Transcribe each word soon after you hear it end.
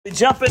We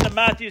jump into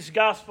Matthew's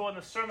Gospel and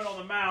the Sermon on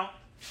the Mount.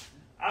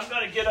 I'm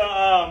going to get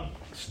a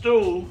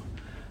stool.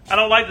 I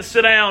don't like to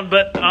sit down,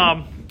 but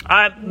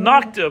I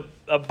knocked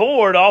a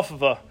board off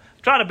of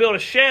trying to build a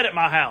shed at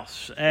my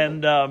house.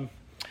 And I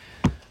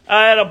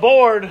had a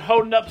board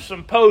holding up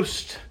some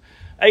posts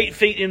 8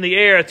 feet in the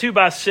air, a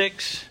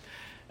 2x6,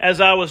 as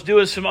I was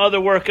doing some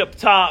other work up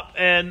top.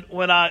 And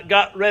when I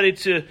got ready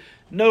to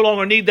no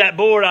longer need that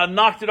board, I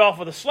knocked it off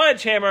with a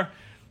sledgehammer.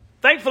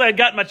 Thankfully, I'd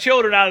gotten my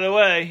children out of the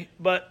way,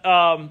 but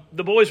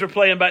the boys were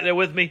playing back there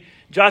with me.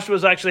 Joshua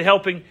was actually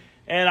helping,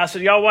 and I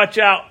said, y'all watch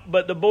out.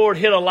 But the board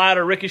hit a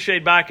ladder,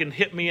 ricocheted back, and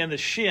hit me in the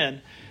shin.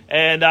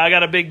 And I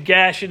got a big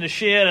gash in the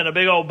shin and a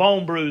big old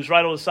bone bruise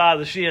right on the side of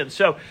the shin.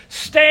 So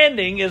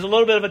standing is a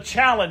little bit of a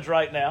challenge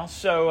right now.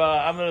 So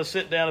I'm going to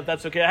sit down if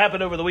that's okay. It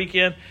happened over the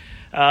weekend,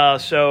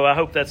 so I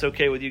hope that's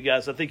okay with you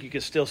guys. I think you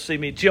can still see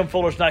me. Jim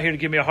Fuller's not here to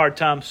give me a hard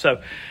time,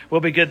 so we'll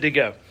be good to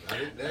go. I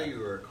didn't know you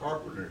were a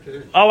carpenter,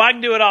 too. Oh, I can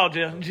do it all,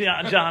 John.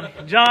 John,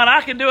 I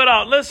can do it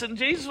all. Listen,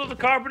 Jesus was a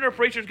carpenter. A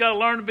preacher's got to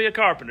learn to be a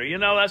carpenter. You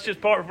know, that's just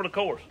part of the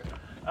course.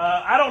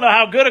 I don't know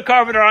how good a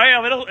carpenter I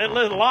am.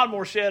 A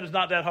lawnmower shed is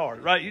not that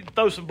hard, right? You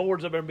throw some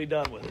boards up there and be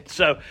done with it.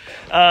 So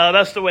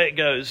that's the way it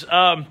goes.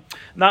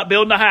 Not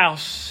building a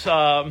house.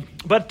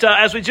 But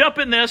as we jump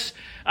in this,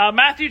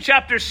 Matthew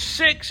chapter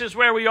 6 is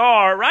where we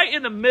are, right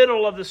in the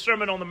middle of the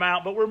Sermon on the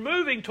Mount, but we're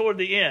moving toward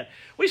the end.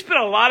 We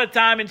spent a lot of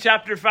time in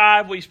chapter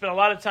 5. We spent a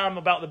lot of time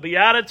about the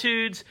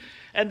Beatitudes,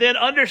 and then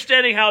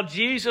understanding how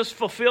Jesus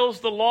fulfills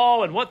the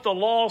law and what the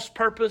law's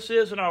purpose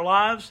is in our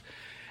lives.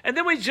 And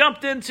then we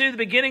jumped into the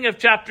beginning of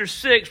chapter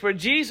 6, where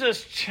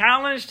Jesus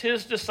challenged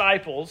his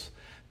disciples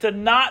to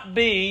not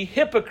be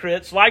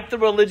hypocrites like the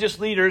religious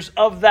leaders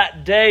of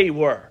that day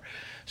were.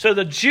 So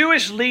the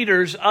Jewish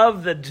leaders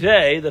of the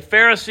day, the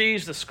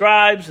Pharisees, the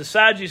scribes, the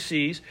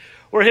Sadducees,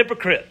 were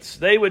hypocrites.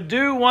 They would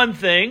do one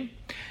thing,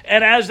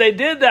 and as they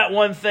did that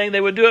one thing, they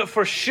would do it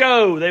for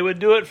show. They would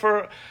do it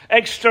for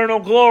external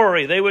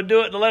glory. They would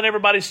do it to let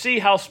everybody see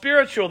how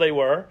spiritual they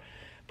were.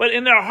 But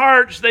in their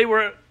hearts, they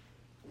were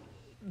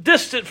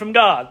distant from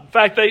God. In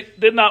fact, they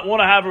did not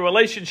want to have a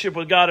relationship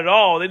with God at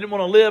all. They didn't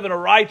want to live in a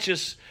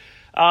righteous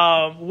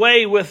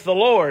way with the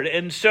Lord.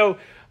 And so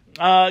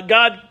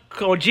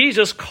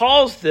Jesus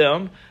calls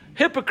them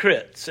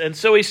hypocrites. And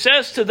so he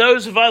says to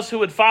those of us who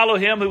would follow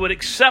him, who would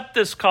accept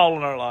this call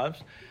in our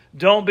lives,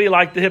 don't be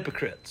like the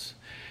hypocrites.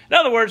 In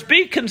other words,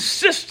 be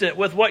consistent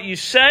with what you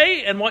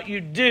say and what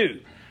you do.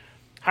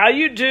 How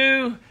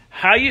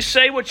you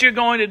say what you're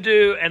going to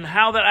do, and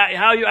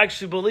how you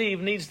actually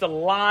believe needs to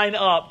line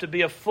up to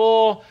be a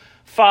full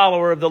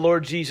follower of the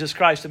Lord Jesus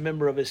Christ, a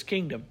member of his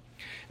kingdom.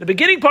 In the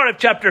beginning part of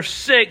chapter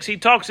 6, he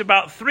talks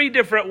about 3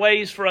 different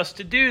ways for us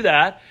to do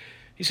that.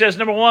 He says,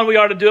 number 1, we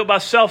are to do it by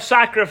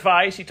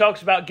self-sacrifice. He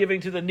talks about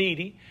giving to the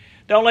needy.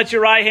 Don't let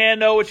your right hand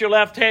know what your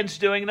left hand's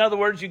doing. In other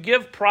words, you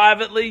give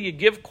privately, you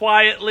give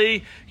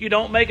quietly. You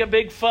don't make a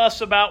big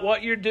fuss about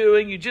what you're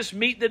doing. You just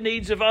meet the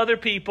needs of other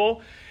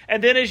people.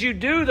 And then as you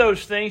do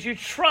those things, you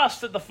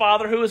trust that the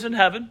Father who is in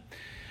heaven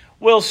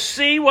will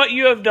see what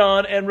you have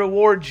done and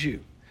reward you.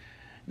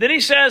 Then he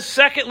says,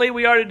 secondly,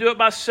 we are to do it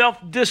by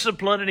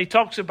self-discipline. And he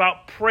talks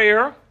about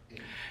prayer.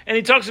 And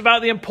he talks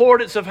about the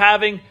importance of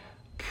having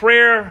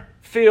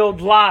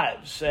prayer-filled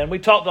lives. And we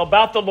talked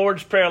about the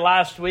Lord's Prayer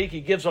last week.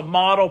 He gives a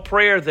model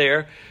prayer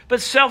there. But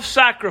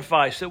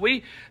self-sacrifice, that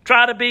we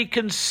try to be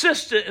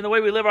consistent in the way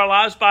we live our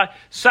lives by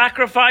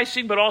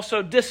sacrificing, but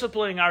also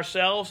disciplining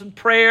ourselves in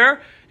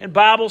prayer and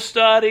Bible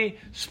study,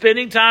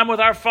 spending time with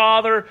our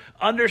Father,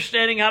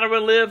 understanding how to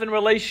live in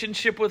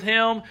relationship with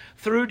him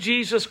through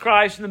Jesus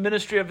Christ and the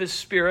ministry of his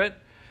Spirit.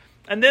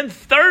 And then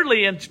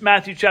thirdly, in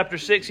Matthew chapter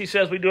 6, he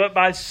says we do it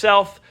by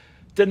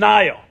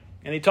self-denial.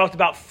 And he talked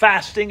about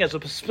fasting as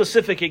a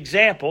specific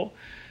example.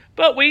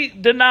 But we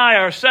deny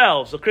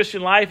ourselves. The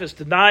Christian life is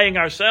denying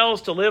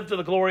ourselves to live to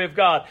the glory of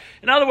God.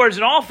 In other words,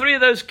 in all 3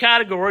 of those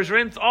categories, or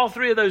in all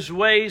 3 of those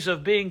ways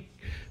of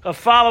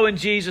following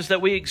Jesus,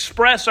 that we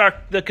express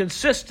the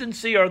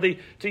consistency, or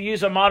to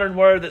use a modern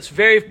word that's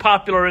very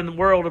popular in the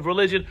world of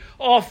religion,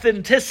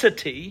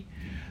 authenticity.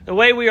 The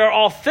way we are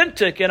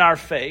authentic in our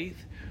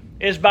faith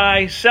is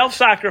by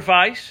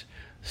self-sacrifice,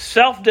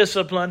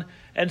 self-discipline,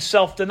 and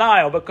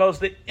self-denial, because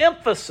the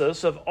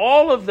emphasis of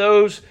all of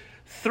those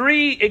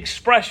 3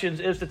 expressions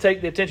is to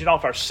take the attention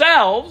off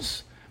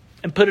ourselves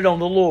and put it on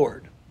the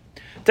Lord.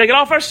 Take it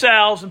off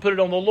ourselves and put it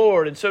on the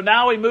Lord. And so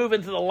now we move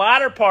into the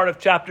latter part of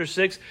chapter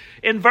 6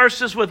 in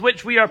verses with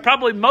which we are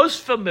probably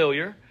most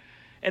familiar.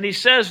 And he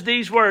says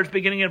these words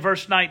beginning in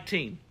verse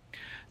 19.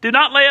 Do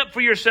not lay up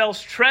for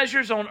yourselves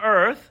treasures on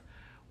earth,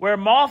 where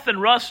moth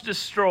and rust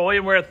destroy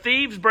and where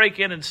thieves break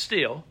in and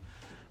steal.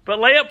 But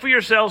lay up for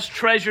yourselves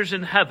treasures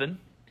in heaven,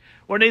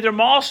 where neither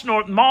moth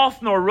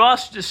nor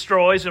rust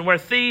destroys, and where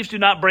thieves do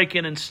not break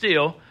in and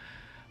steal.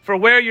 For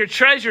where your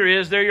treasure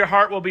is, there your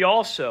heart will be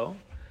also.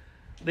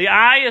 The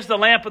eye is the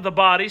lamp of the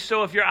body,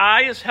 so if your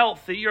eye is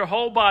healthy, your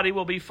whole body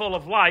will be full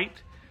of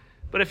light.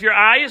 But if your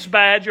eye is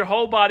bad, your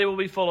whole body will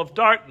be full of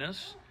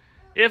darkness.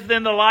 If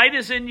then the light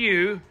is in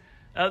you,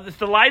 if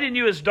the light in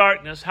you is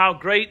darkness, how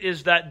great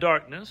is that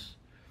darkness?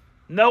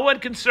 No one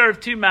can serve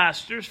two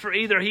masters, for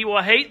either he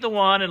will hate the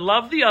one and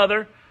love the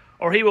other,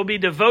 or he will be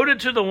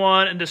devoted to the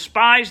one and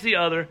despise the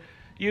other.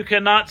 You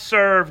cannot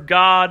serve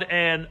God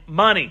and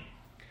money.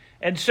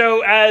 And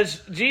so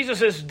as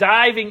Jesus is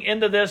diving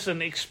into this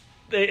and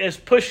is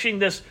pushing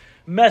this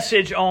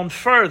message on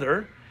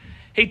further,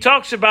 he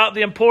talks about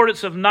the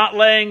importance of not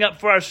laying up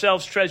for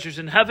ourselves treasures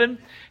in heaven.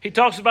 He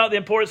talks about the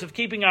importance of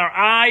keeping our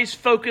eyes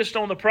focused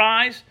on the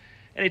prize.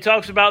 And he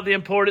talks about the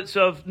importance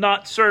of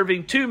not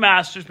serving two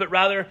masters, but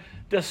rather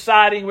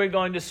deciding we're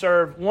going to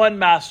serve one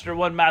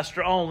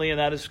master only, and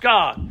that is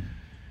God.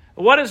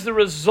 What is the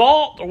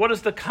result, or what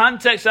is the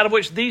context out of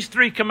which these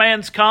three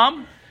commands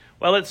come?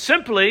 Well, it's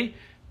simply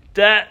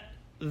that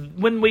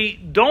when we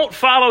don't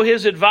follow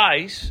his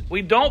advice,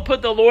 we don't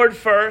put the Lord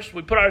first,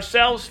 we put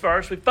ourselves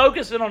first, we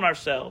focus in on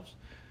ourselves,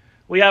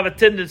 we have a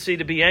tendency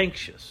to be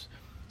anxious.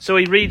 So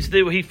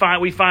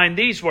we find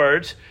these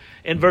words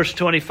in verse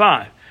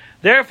 25.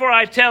 Therefore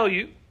I tell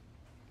you,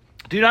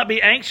 do not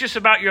be anxious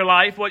about your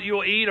life, what you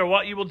will eat or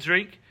what you will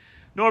drink,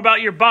 nor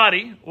about your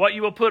body, what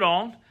you will put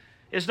on.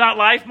 Is not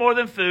life more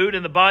than food,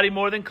 and the body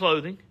more than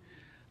clothing?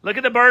 Look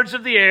at the birds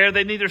of the air.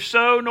 They neither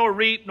sow nor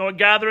reap nor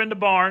gather into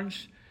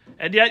barns,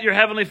 and yet your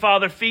heavenly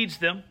Father feeds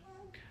them.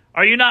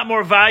 Are you not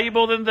more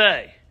valuable than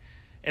they?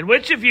 And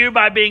which of you,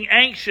 by being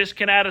anxious,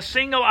 can add a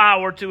single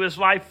hour to his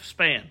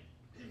lifespan?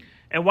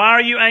 And why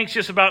are you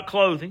anxious about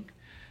clothing?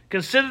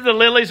 Consider the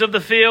lilies of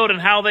the field and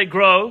how they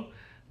grow.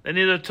 They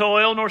neither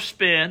toil nor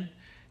spin.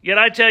 Yet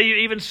I tell you,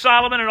 even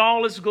Solomon in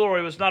all his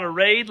glory was not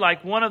arrayed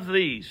like one of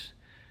these.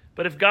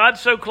 But if God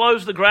so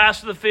clothes the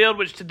grass of the field,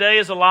 which today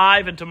is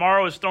alive and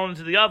tomorrow is thrown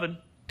into the oven,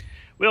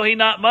 will he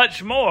not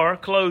much more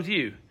clothe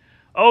you,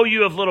 O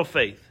you of little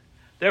faith?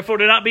 Therefore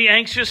do not be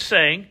anxious,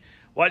 saying,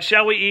 what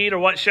shall we eat, or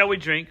what shall we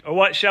drink, or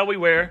what shall we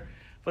wear?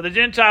 For the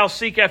Gentiles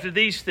seek after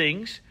these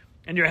things,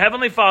 and your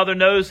heavenly Father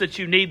knows that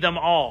you need them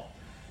all.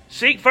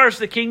 Seek first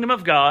the kingdom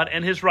of God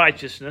and his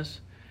righteousness,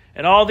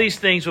 and all these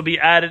things will be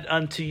added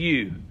unto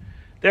you.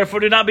 Therefore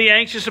do not be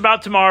anxious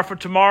about tomorrow, for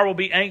tomorrow will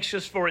be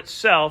anxious for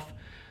itself.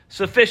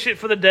 Sufficient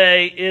for the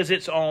day is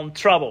its own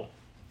trouble.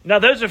 Now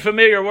those are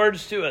familiar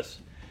words to us.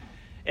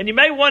 And you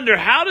may wonder,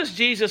 how does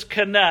Jesus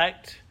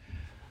connect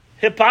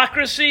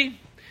hypocrisy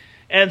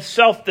and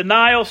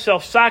self-denial,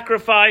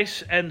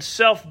 self-sacrifice, and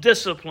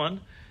self-discipline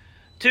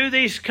to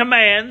these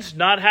commands,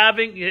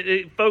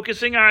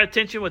 focusing our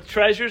attention with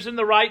treasures in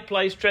the right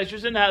place,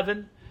 treasures in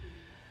heaven,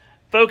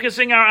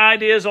 focusing our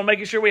ideas on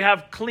making sure we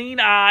have clean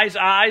eyes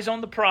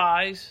on the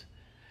prize,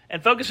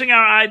 and focusing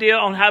our idea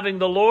on having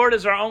the Lord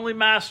as our only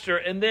master,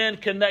 and then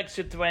connects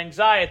it to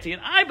anxiety.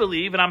 And I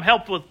believe, and I'm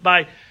helped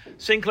by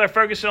Sinclair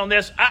Ferguson on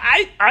this,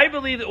 I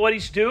believe that what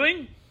he's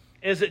doing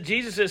is that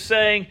Jesus is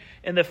saying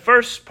in the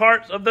first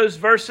part of those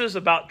verses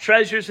about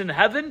treasures in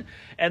heaven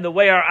and the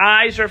way our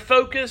eyes are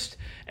focused,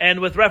 and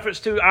with reference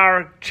to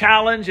our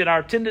challenge and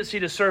our tendency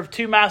to serve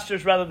two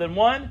masters rather than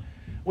one,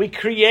 we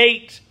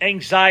create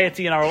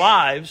anxiety in our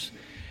lives.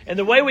 And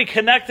the way we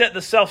connect that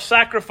to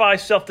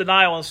self-sacrifice,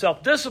 self-denial, and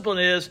self-discipline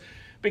is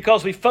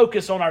because we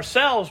focus on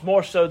ourselves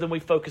more so than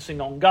we're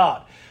focusing on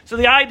God. So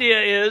the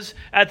idea is,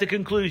 at the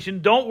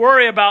conclusion, don't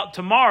worry about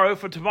tomorrow,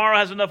 for tomorrow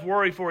has enough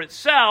worry for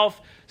itself.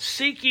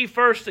 Seek ye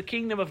first the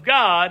kingdom of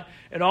God,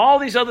 and all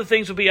these other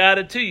things will be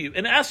added to you.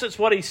 In essence,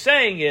 what he's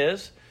saying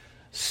is,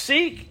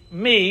 seek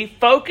me,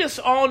 focus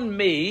on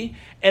me,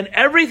 and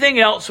everything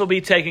else will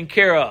be taken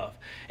care of.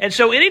 And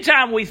so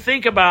anytime we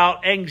think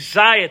about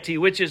anxiety,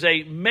 which is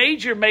a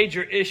major,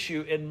 major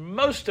issue in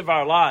most of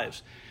our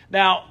lives.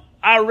 Now,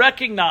 I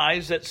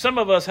recognize that some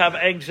of us have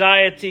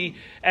anxiety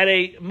at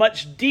a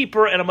much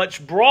deeper and a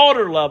much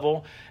broader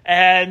level,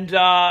 and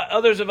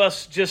others of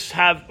us just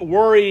have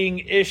worrying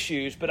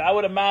issues. But I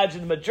would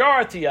imagine the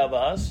majority of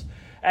us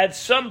at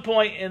some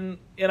point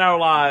in our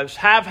lives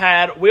have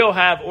had, will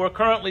have, or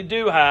currently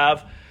do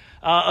have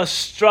a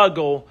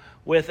struggle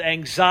with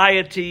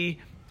anxiety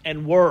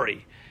and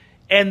worry.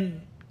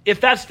 And if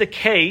that's the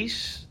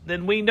case,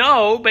 then we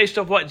know, based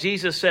on what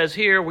Jesus says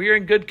here, we're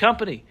in good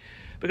company.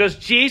 Because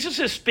Jesus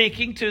is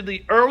speaking to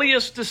the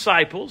earliest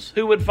disciples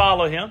who would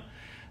follow him,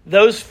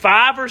 those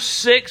 5 or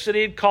 6 that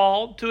he had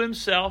called to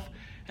himself,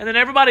 and then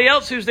everybody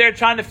else who's there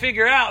trying to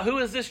figure out, who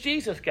is this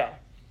Jesus guy?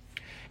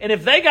 And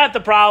if they got the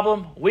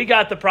problem, we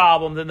got the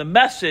problem, then the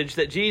message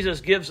that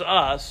Jesus gives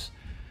us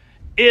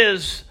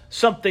is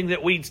something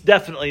that we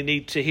definitely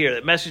need to hear.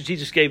 That message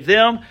Jesus gave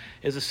them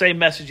is the same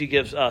message he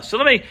gives us. So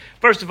let me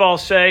first of all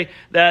say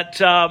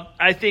that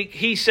I think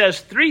he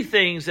says 3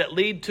 things that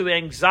lead to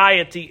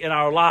anxiety in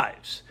our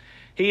lives.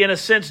 He, in a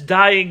sense,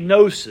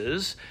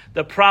 diagnoses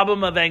the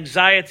problem of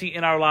anxiety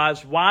in our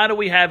lives. Why do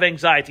we have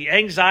anxiety?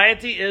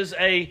 Anxiety is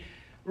a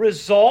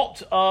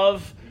result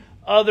of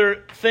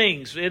other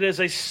things. It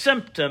is a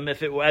symptom,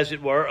 as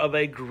it were, of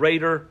a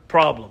greater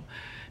problem.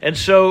 And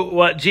so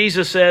what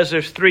Jesus says,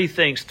 there's 3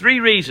 things,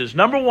 3 reasons.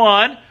 Number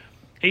 1,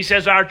 he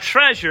says our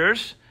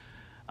treasures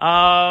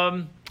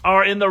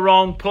are in the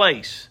wrong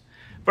place.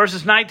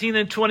 Verses 19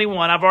 and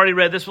 21, I've already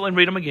read this, we'll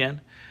read them again.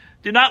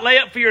 Do not lay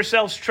up for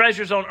yourselves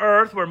treasures on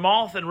earth where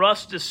moth and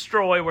rust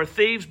destroy, where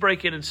thieves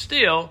break in and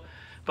steal,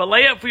 But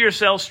lay up for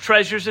yourselves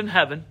treasures in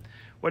heaven,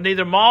 where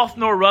neither moth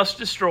nor rust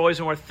destroys,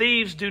 and where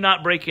thieves do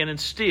not break in and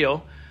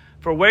steal.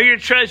 For where your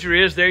treasure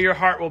is, there your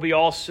heart will be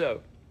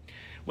also.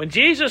 When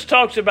Jesus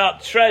talks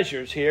about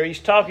treasures here, he's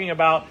talking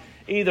about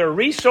either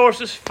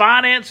resources,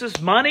 finances,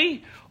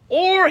 money,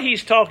 or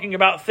he's talking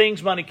about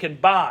things money can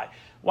buy.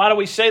 Why do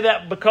we say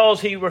that?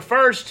 Because he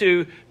refers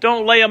to,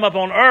 don't lay them up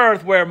on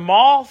earth where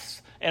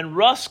moths and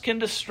rust can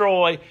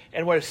destroy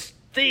and where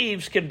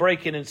thieves can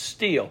break in and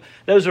steal.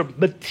 Those are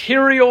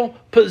material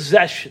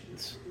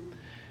possessions.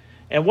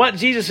 And what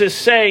Jesus is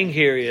saying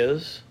here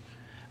is,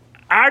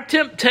 our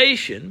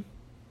temptation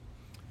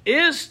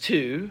is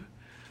to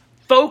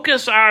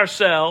focus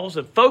ourselves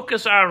and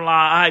focus our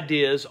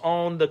ideas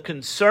on the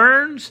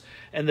concerns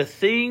and the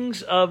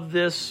things of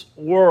this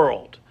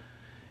world.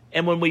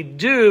 And when we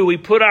do, we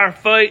put our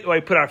faith,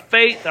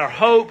 our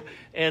hope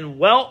in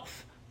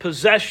wealth,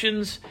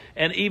 possessions,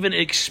 and even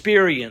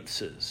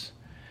experiences.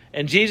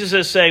 And Jesus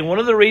is saying one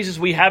of the reasons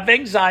we have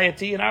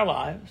anxiety in our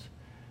lives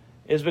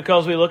is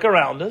because we look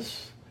around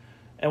us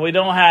and we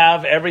don't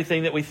have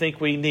everything that we think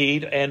we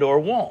need and or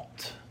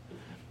want.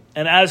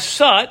 And as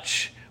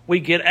such, we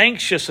get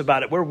anxious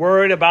about it. We're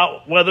worried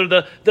about whether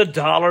the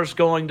dollar's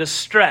going to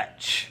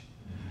stretch.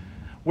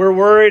 We're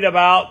worried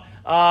about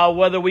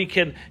whether we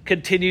can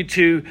continue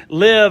to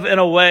live in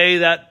a way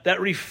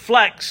that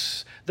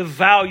reflects the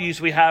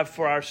values we have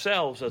for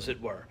ourselves, as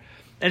it were.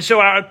 And so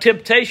our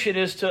temptation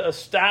is to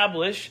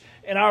establish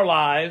in our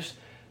lives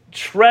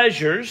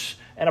treasures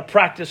and a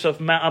practice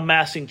of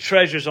amassing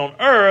treasures on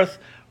earth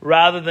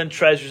rather than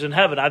treasures in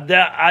heaven.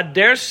 I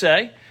dare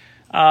say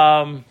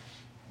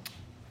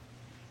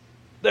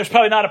there's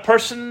probably not a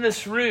person in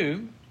this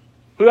room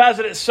who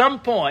hasn't at some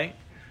point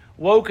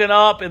woken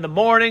up in the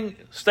morning,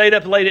 stayed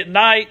up late at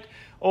night,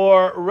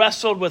 or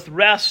wrestled with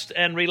rest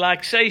and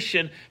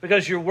relaxation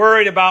because you're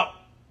worried about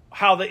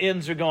how the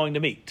ends are going to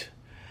meet.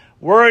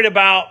 Worried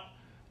about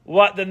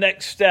what the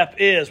next step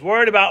is.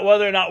 Worried about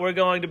whether or not we're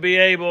going to be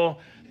able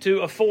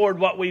to afford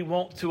what we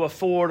want to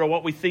afford or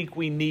what we think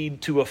we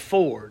need to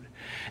afford.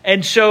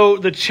 And so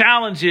the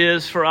challenge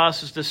is for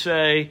us is to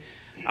say,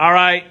 all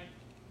right,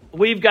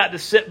 we've got to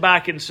sit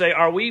back and say,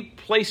 are we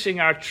placing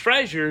our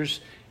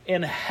treasures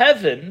in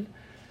heaven?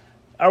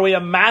 Are we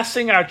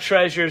amassing our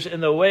treasures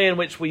in the way in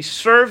which we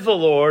serve the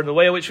Lord, the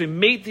way in which we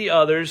meet the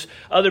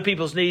other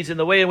people's needs, in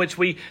the way in which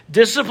we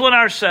discipline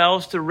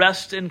ourselves to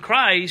rest in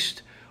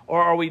Christ,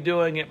 or are we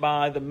doing it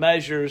by the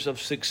measures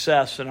of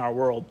success in our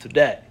world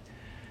today?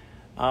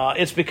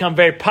 It's become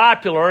very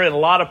popular in a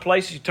lot of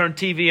places. You turn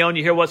TV on,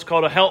 you hear what's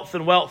called a health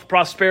and wealth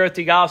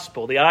prosperity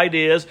gospel. The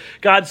idea is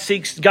God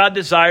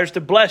desires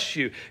to bless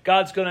you.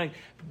 God's going to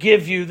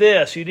give you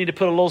this. You need to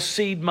put a little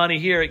seed money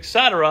here,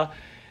 etc.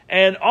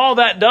 And all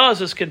that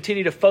does is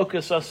continue to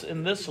focus us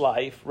in this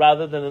life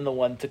rather than in the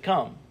one to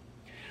come.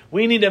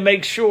 We need to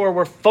make sure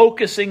we're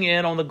focusing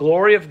in on the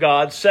glory of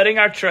God, setting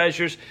our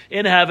treasures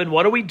in heaven.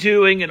 What are we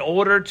doing in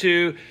order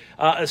to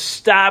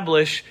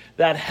establish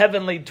that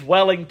heavenly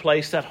dwelling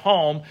place, that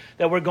home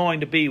that we're going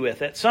to be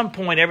with? At some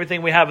point,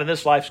 everything we have in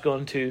this life is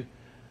going to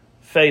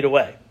fade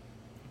away.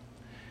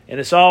 And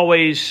it's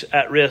always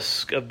at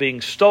risk of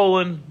being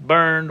stolen,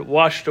 burned,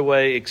 washed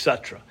away,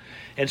 etc.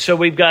 And so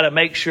we've got to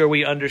make sure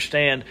we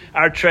understand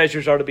our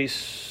treasures are to be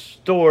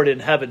stored in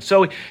heaven.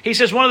 So he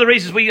says one of the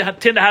reasons we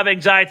tend to have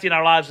anxiety in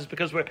our lives is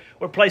because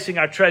we're placing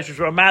our treasures,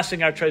 we're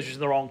amassing our treasures in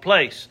the wrong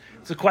place.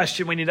 It's a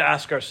question we need to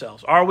ask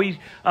ourselves. Are we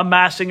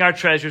amassing our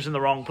treasures in the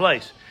wrong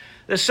place?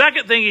 The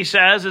second thing he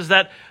says is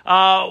that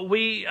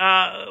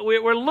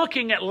we're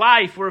looking at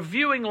life, we're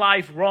viewing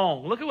life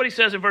wrong. Look at what he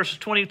says in verses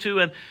 22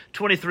 and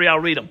 23. I'll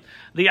read them.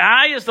 The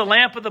eye is the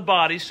lamp of the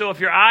body, so if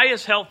your eye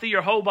is healthy,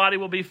 your whole body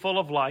will be full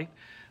of light.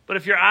 But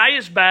if your eye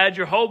is bad,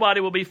 your whole body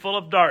will be full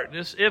of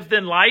darkness. If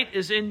then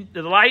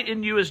the light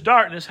in you is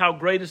darkness, how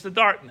great is the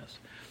darkness?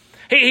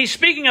 He's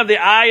speaking of the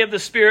eye of the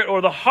spirit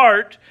or the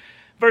heart.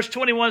 Verse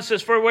 21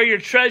 says, for where your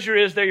treasure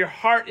is, there your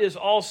heart is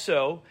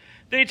also.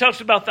 Then he talks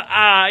about the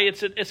eye.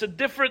 It's a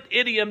different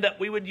idiom that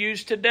we would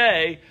use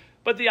today.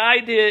 But the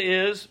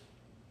idea is,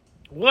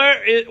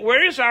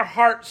 where is our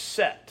heart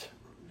set?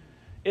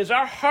 Is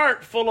our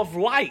heart full of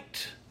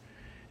light?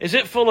 Is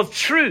it full of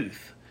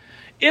truth?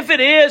 If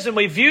it is, and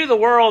we view the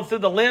world through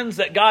the lens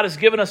that God has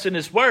given us in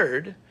His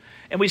Word,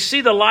 and we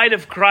see the light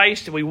of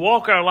Christ, and we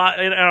walk in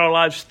our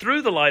lives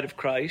through the light of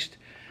Christ,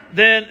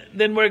 then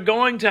we're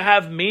going to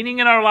have meaning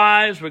in our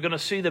lives. We're going to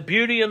see the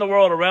beauty in the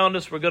world around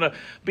us. We're going to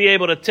be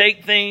able to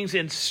take things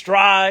in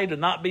stride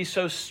and not be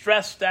so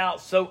stressed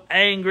out, so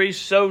angry,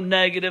 so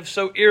negative,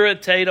 so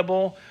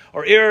irritable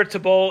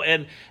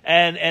and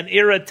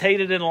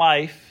irritated in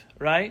life,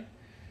 right?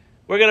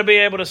 We're going to be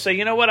able to say,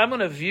 you know what, I'm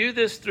going to view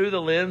this through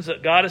the lens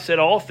that God has said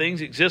all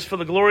things exist for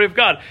the glory of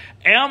God.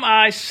 Am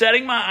I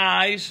setting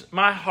my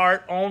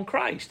heart on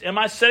Christ? Am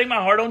I setting my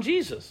heart on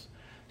Jesus?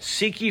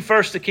 Seek ye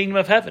first the kingdom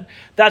of heaven.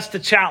 That's the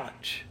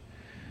challenge.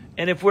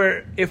 And if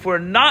we're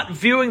not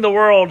viewing the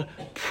world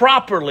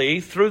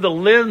properly through the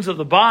lens of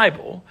the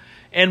Bible,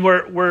 and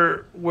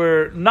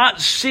we're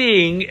not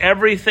seeing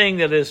everything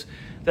that is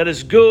that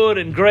is good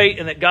and great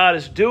and that God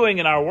is doing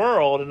in our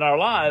world, in our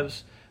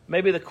lives,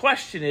 maybe the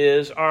question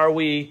is, are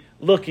we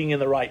looking in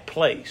the right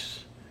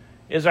place?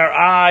 Is our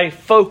eye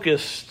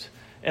focused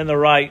in the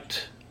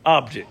right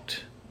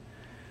object?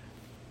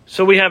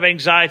 So we have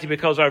anxiety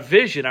because our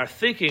vision, our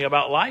thinking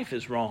about life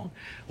is wrong.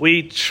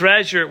 We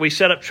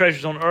set up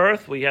treasures on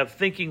earth. We have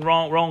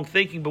wrong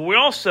thinking. But we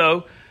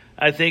also,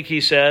 I think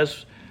he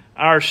says,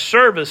 our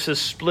service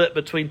is split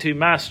between two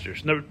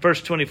masters.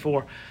 Verse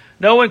 24,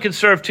 no one can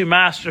serve two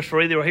masters,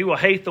 for either he will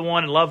hate the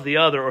one and love the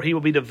other, or he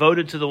will be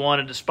devoted to the one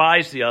and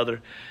despise the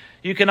other.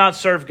 You cannot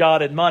serve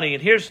God and money.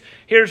 And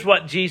here's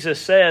what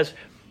Jesus says.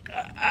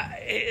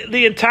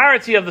 The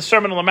entirety of the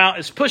Sermon on the Mount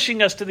is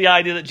pushing us to the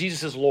idea that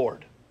Jesus is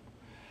Lord.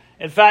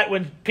 In fact,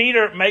 when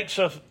Peter makes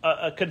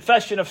a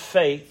confession of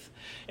faith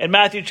in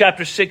Matthew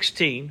chapter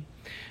 16,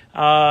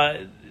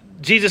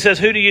 Jesus says,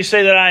 who do you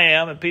say that I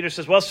am? And Peter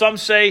says, well, some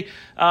say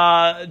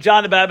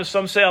John the Baptist,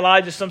 some say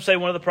Elijah, some say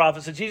one of the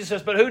prophets. And Jesus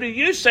says, but who do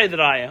you say that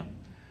I am?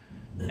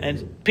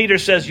 And Peter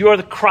says, you are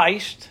the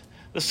Christ,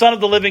 the Son of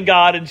the living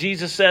God. And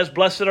Jesus says,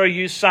 blessed are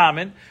you,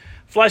 Simon.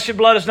 Flesh and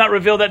blood has not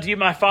revealed that to you.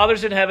 My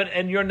Father's in heaven.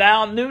 And your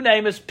now new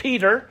name is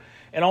Peter.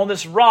 And on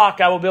this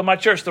rock I will build my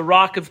church, the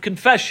rock of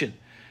confession.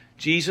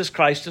 Jesus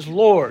Christ is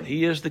Lord.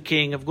 He is the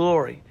King of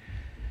glory.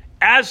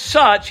 As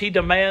such, he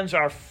demands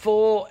our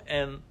full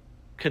and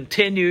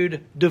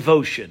continued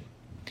devotion.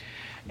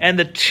 And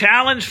the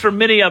challenge for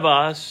many of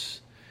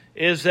us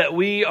is that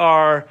we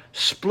are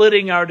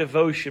splitting our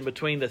devotion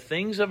between the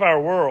things of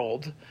our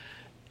world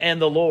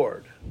and the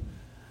Lord.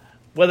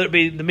 Whether it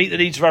be to meet the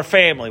needs of our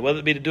family, whether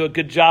it be to do a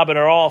good job in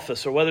our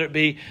office, or whether it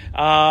be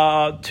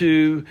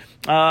to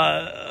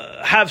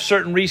have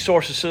certain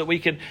resources so that we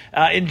can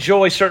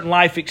enjoy certain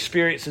life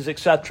experiences,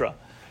 etc.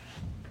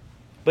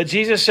 But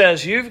Jesus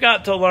says, you've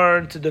got to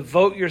learn to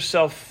devote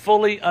yourself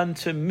fully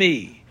unto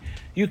me.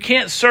 You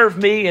can't serve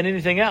me and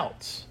anything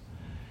else.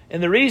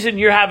 And the reason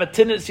you have a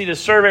tendency to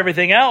serve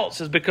everything else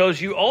is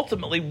because you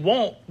ultimately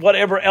want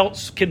whatever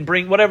else can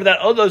bring,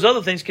 those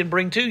other things can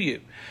bring to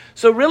you.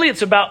 So really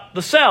it's about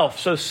the self.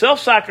 So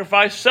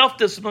self-sacrifice,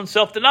 self-discipline,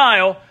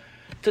 self-denial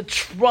to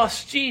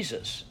trust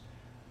Jesus.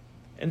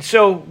 And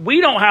so we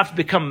don't have to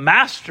become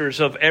masters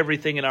of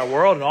everything in our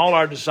world and all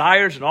our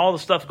desires and all the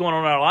stuff going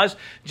on in our lives.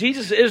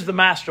 Jesus is the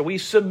master. We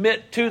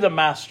submit to the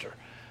master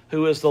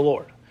who is the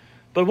Lord.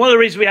 But one of the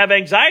reasons we have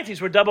anxiety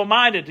is we're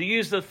double-minded. To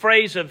use the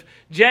phrase of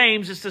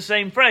James, it's the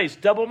same phrase,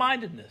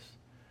 double-mindedness.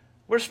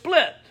 We're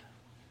split.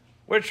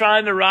 We're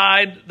trying to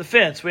ride the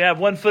fence. We have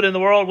one foot in the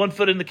world, one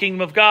foot in the kingdom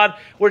of God.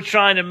 We're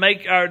trying to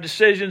make our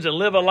decisions and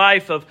live a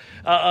life of,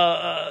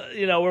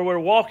 where we're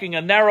walking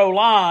a narrow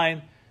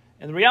line.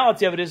 And the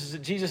reality of it is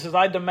that Jesus says,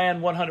 I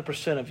demand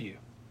 100% of you.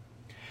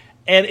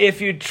 And if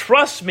you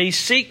trust me,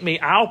 seek me,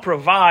 I'll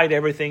provide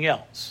everything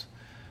else.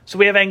 So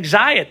we have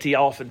anxiety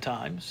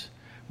oftentimes,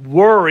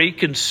 worry,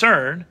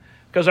 concern,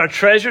 because our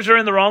treasures are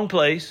in the wrong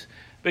place,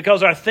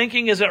 because our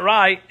thinking isn't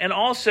right, and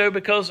also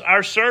because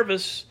our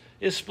service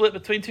is split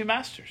between two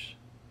masters.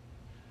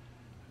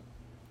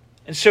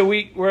 And so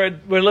we're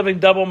living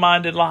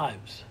double-minded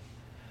lives.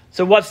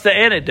 So what's the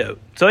antidote?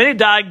 So any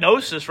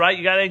diagnosis, right?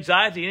 You got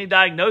anxiety. Any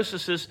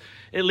diagnosis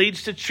it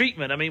leads to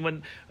treatment. I mean,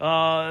 when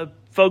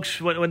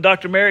when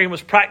Dr. Marion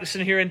was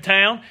practicing here in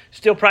town,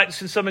 still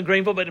practicing some in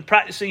Greenville, but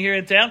practicing here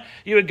in town,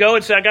 you would go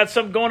and say, I got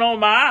something going on in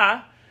my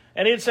eye.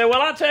 And he'd say,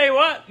 well, I'll tell you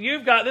what,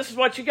 this is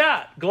what you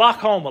got.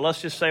 Glaucoma,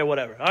 let's just say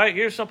whatever. All right,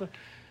 here's something.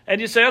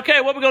 And you say,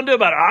 okay, what are we going to do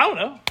about it? I don't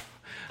know.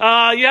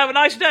 You have a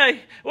nice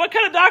day. What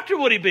kind of doctor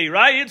would he be,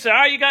 right? He'd say, all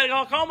right, you got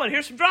glaucoma, and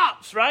here's some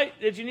drops, right,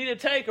 that you need to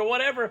take or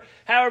whatever,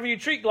 however you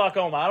treat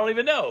glaucoma. I don't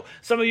even know.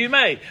 Some of you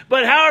may.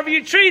 But however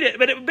you treat it.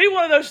 But it would be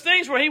one of those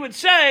things where he would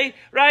say,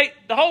 right,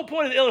 the whole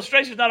point of the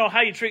illustration is not on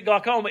how you treat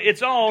glaucoma.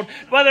 It's on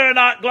whether or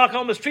not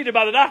glaucoma is treated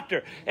by the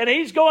doctor. And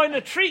he's going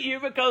to treat you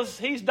because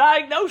he's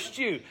diagnosed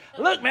you.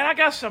 Look, man, I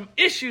got some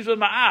issues with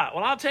my eye.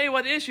 Well, I'll tell you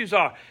what the issues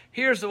are.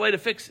 Here's the way to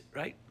fix it,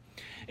 right?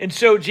 And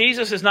so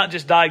Jesus is not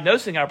just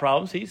diagnosing our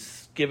problems.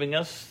 He's giving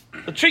us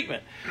the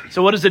treatment.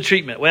 So what is the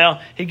treatment? Well,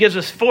 he gives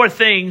us 4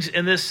 things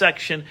in this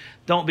section.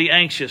 Don't be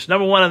anxious.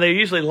 Number 1, they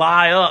usually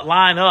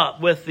line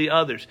up with the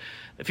others.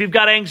 If you've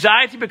got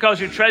anxiety because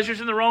your treasure's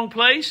in the wrong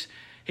place,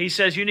 he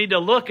says you need to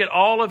look at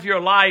all of your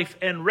life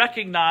and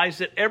recognize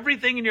that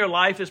everything in your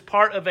life is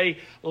part of a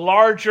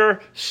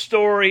larger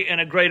story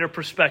and a greater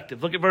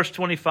perspective. Look at verse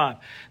 25.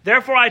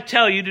 Therefore I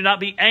tell you, do not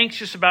be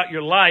anxious about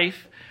your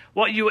life,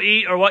 what you will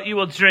eat or what you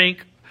will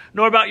drink,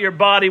 nor about your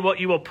body what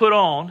you will put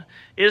on.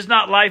 Is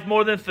not life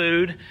more than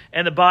food,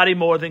 and the body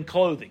more than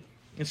clothing?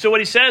 And so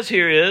what he says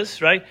here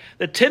is, right,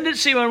 the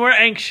tendency when we're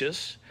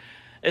anxious,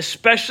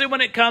 especially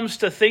when it comes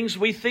to things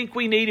we think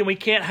we need and we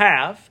can't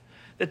have,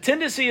 the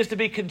tendency is to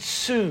be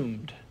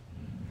consumed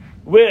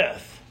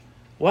with,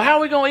 well, how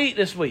are we going to eat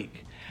this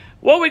week?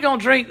 What are we going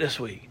to drink this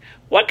week?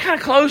 What kind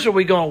of clothes are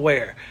we going to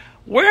wear?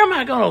 Where am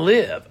I going to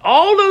live?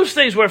 All those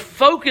things, we're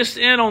focused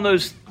in on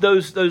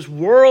those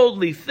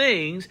worldly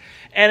things.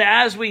 And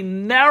as we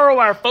narrow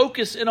our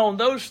focus in on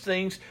those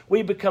things,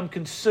 we become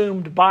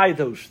consumed by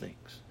those things.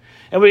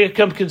 And we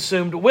become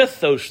consumed with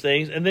those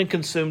things and then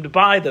consumed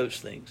by those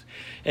things.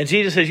 And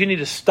Jesus says you need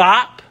to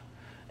stop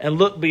and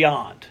look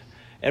beyond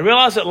and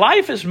realize that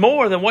life is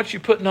more than what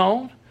you're putting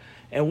on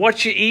and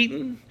what you're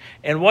eating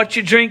and what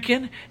you're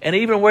drinking and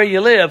even where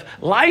you live.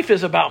 Life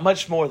is about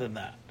much more than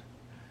that.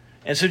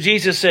 And so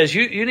Jesus says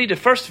you need to,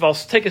 first of all,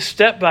 take a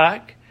step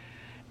back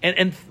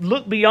and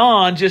look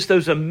beyond just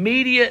those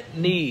immediate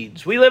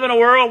needs. We live in a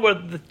world where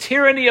the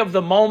tyranny of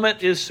the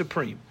moment is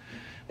supreme.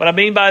 What I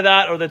mean by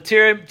that, or the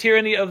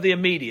tyranny of the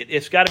immediate.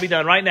 It's got to be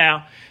done right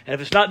now. And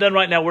if it's not done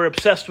right now, we're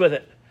obsessed with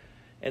it.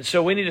 And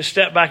so we need to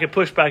step back and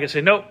push back and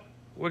say, nope,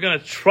 we're going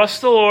to trust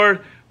the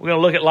Lord. We're going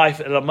to look at life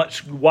at a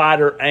much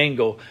wider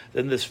angle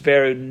than this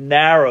very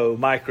narrow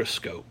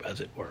microscope, as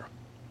it were.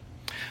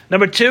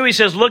 Number 2, he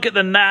says, look at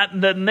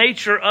the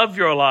nature of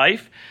your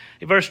life.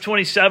 In verse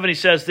 27, he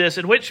says this,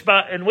 in which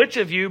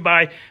of you,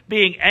 by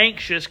being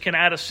anxious, can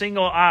add a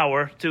single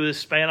hour to the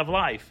span of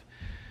life?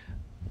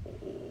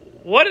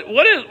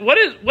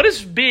 What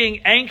is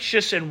being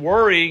anxious and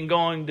worrying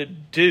going to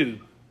do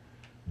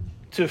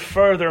to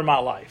further my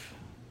life?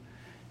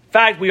 In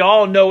fact, we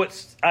all know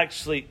it's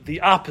actually the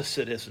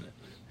opposite, isn't it?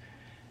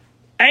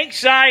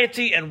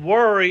 Anxiety and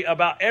worry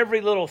about every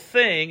little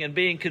thing and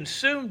being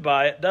consumed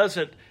by it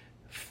doesn't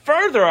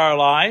further our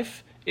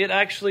life. It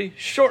actually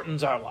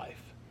shortens our life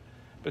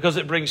because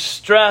it brings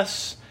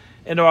stress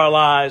into our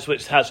lives,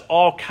 which has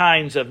all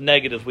kinds of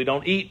negatives. We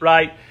don't eat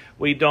right.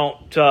 We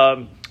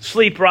don't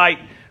sleep right.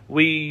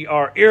 We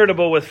are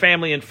irritable with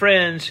family and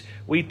friends.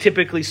 We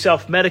typically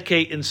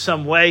self-medicate in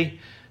some way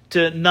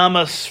to numb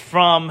us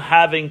from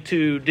having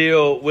to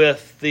deal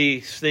with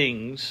these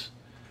things.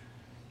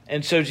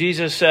 And so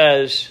Jesus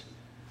says,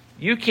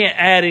 you can't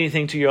add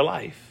anything to your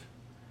life.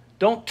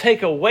 Don't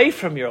take away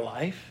from your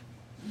life.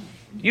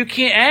 You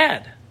can't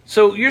add.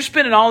 So you're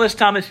spending all this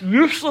time, it's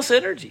useless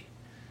energy.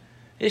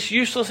 It's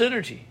useless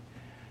energy.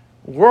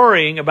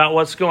 Worrying about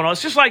what's going on.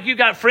 It's just like you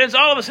got friends.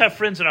 All of us have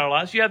friends in our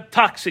lives. You have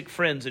toxic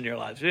friends in your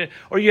lives.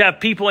 Or you have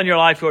people in your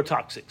life who are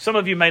toxic. Some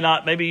of you may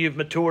not. Maybe you've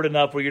matured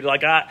enough where you're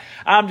like,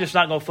 I'm just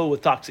not going to fool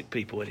with toxic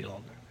people any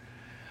longer.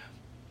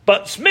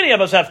 But many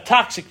of us have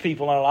toxic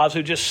people in our lives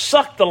who just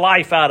suck the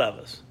life out of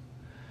us.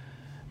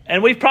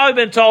 And we've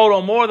probably been told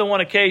on more than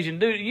one occasion,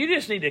 dude, you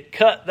just need to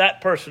cut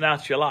that person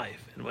out of your life.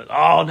 And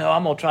oh, no,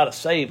 I'm going to try to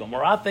save them.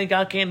 Or I think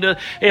I can do it.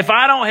 If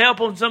I don't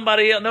help them,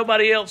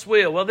 nobody else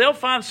will. Well, they'll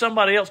find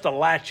somebody else to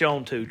latch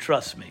on to,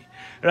 trust me.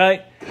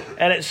 Right?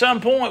 And at some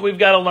point, we've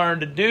got to learn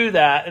to do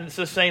that. And it's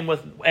the same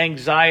with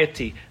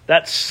anxiety.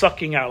 That's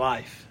sucking our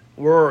life.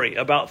 Worry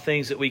about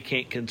things that we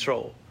can't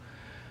control.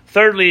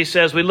 Thirdly, he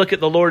says, we look at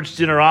the Lord's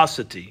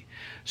generosity.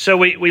 So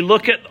we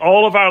look at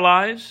all of our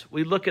lives,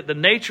 we look at the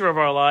nature of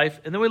our life,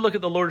 and then we look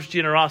at the Lord's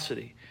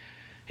generosity.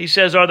 He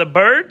says, are the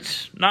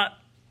birds not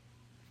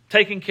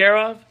taken care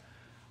of?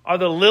 Are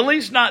the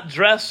lilies not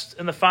dressed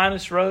in the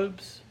finest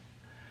robes?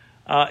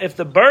 If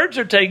the birds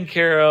are taken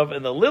care of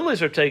and the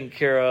lilies are taken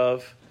care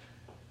of,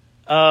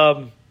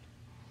 don't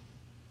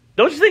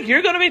you think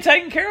you're going to be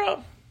taken care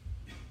of?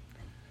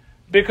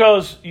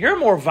 Because you're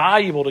more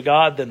valuable to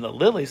God than the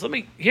lilies.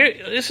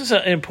 This is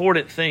an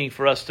important thing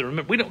for us to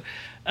remember.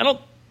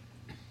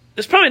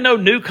 There's probably no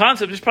new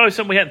concept. It's probably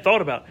something we hadn't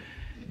thought about.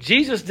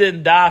 Jesus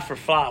didn't die for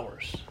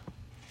flowers.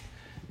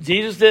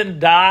 Jesus didn't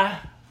die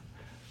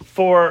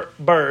for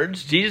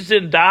birds. Jesus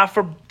didn't die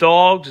for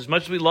dogs as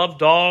much as we love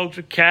dogs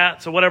or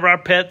cats or whatever our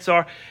pets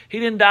are. He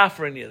didn't die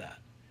for any of that.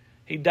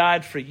 He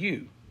died for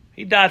you.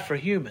 He died for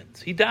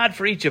humans. He died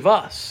for each of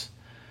us.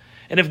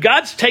 And if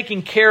God's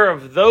taking care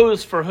of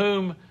those for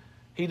whom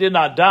he did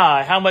not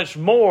die, how much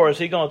more is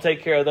he going to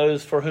take care of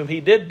those for whom he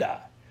did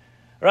die?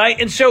 Right?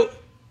 And so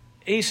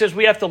he says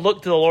we have to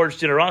look to the Lord's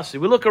generosity.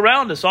 We look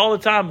around us all the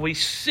time. We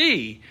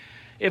see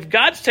if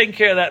God's taking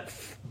care of that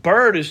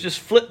bird who's just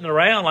flitting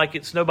around like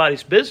it's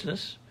nobody's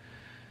business.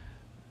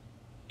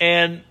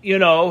 And,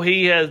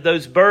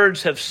 those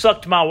birds have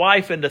sucked my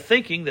wife into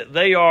thinking that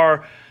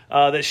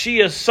that she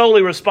is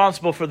solely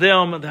responsible for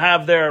them to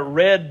have their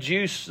red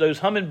juice, those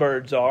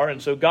hummingbirds are. And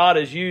so God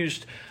has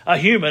used a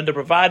human to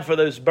provide for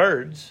those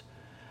birds.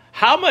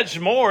 How much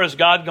more is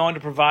God going to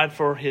provide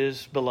for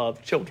his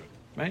beloved children,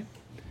 right?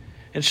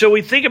 And so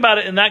we think about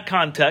it in that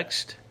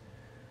context.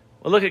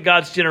 We look at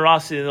God's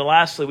generosity. And then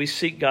lastly, we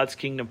seek God's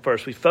kingdom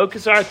first. We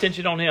focus our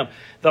attention on him.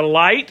 The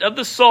light of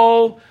the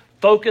soul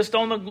focused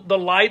on the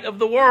light of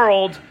the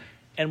world.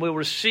 And we'll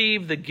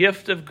receive the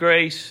gift of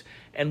grace.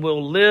 And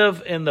we'll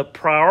live in the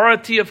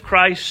priority of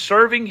Christ,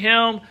 serving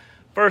him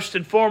first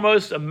and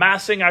foremost,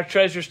 amassing our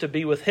treasures to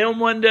be with him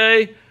one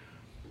day.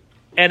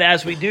 And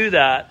as we do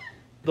that,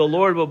 the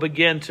Lord will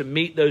begin to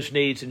meet those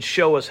needs and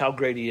show us how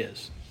great he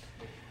is.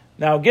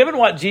 Now, given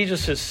what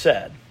Jesus has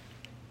said,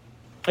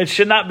 it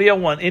should not be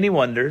any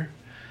wonder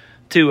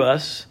to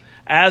us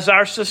as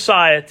our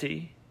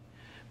society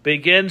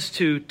begins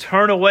to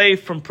turn away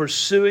from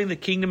pursuing the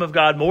kingdom of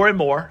God more and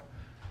more.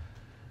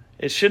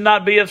 It should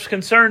not be of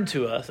concern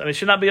to us. It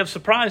should not be of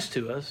surprise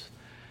to us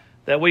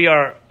that we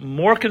are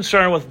more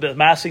concerned with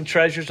amassing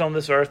treasures on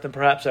this earth than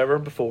perhaps ever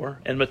before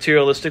in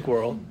materialistic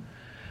world.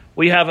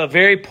 We have a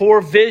very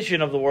poor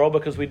vision of the world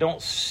because we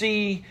don't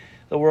see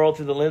the world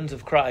through the lens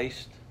of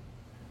Christ,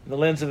 the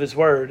lens of His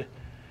Word,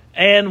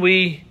 and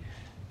we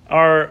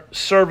are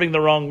serving the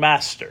wrong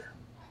master.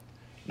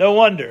 No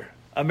wonder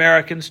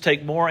Americans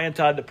take more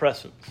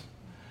antidepressants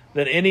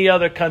than any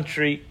other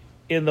country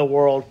in the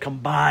world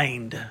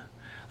combined.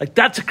 Like,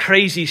 that's a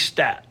crazy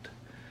stat.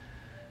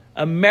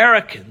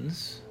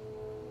 Americans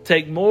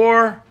take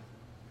more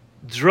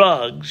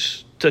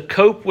drugs to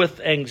cope with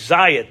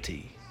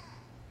anxiety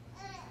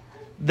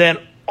than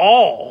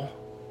all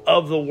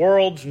of the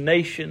world's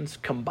nations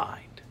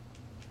combined.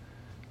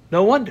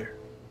 No wonder.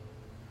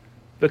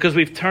 Because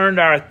we've turned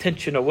our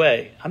attention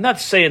away. I'm not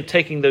saying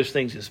taking those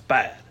things is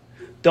bad.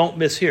 Don't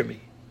mishear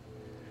me.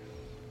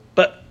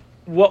 But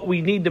what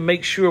we need to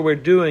make sure we're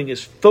doing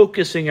is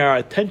focusing our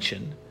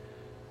attention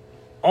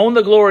on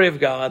the glory of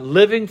God,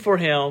 living for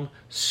Him,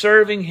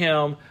 serving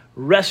Him,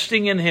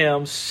 resting in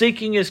Him,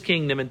 seeking His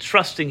kingdom, and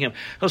trusting Him.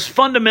 Because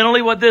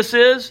fundamentally what this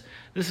is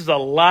a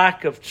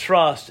lack of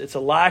trust. It's a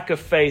lack of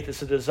faith.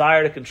 It's a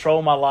desire to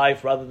control my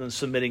life rather than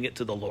submitting it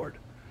to the Lord.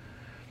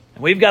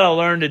 And we've got to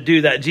learn to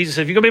do that. Jesus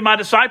said, if you're going to be my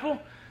disciple,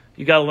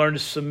 you've got to learn to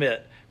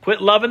submit.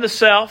 Quit loving the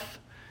self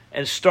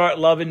and start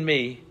loving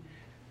me.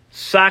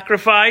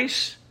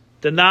 Sacrifice,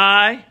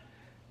 deny,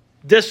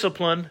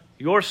 discipline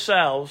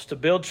yourselves to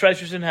build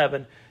treasures in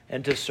heaven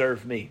and to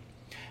serve me.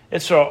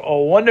 It's a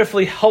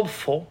wonderfully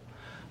helpful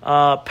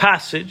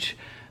passage.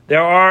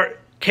 There are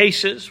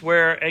cases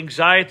where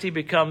anxiety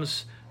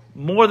becomes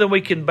more than we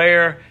can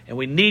bear, and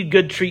we need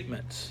good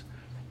treatments.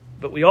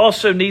 But we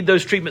also need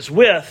those treatments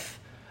with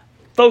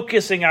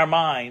focusing our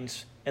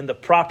minds and the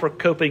proper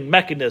coping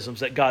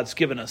mechanisms that God's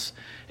given us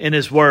in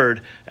His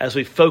Word as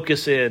we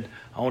focus in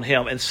on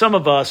Him. And some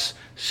of us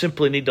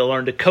simply need to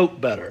learn to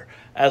cope better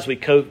as we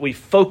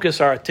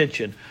focus our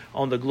attention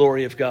on the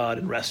glory of God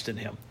and rest in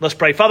Him. Let's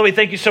pray. Father, we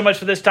thank You so much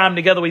for this time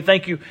together. We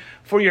thank You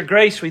for Your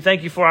grace. We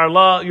thank You for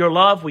Your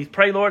love. We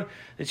pray, Lord,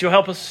 that You'll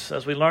help us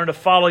as we learn to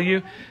follow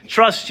You,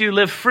 trust You,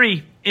 live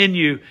free in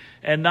You,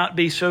 and not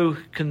be so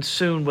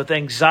consumed with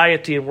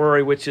anxiety and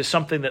worry, which is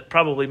something that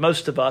probably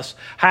most of us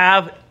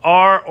have,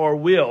 are, or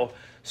will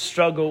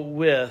struggle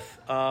with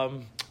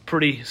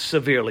pretty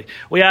severely.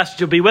 We ask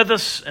that You'll be with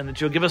us and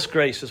that You'll give us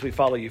grace as we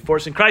follow You. For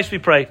us in Christ we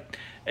pray.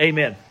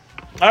 Amen.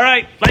 All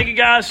right. Thank you,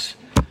 guys.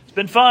 It's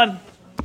been fun.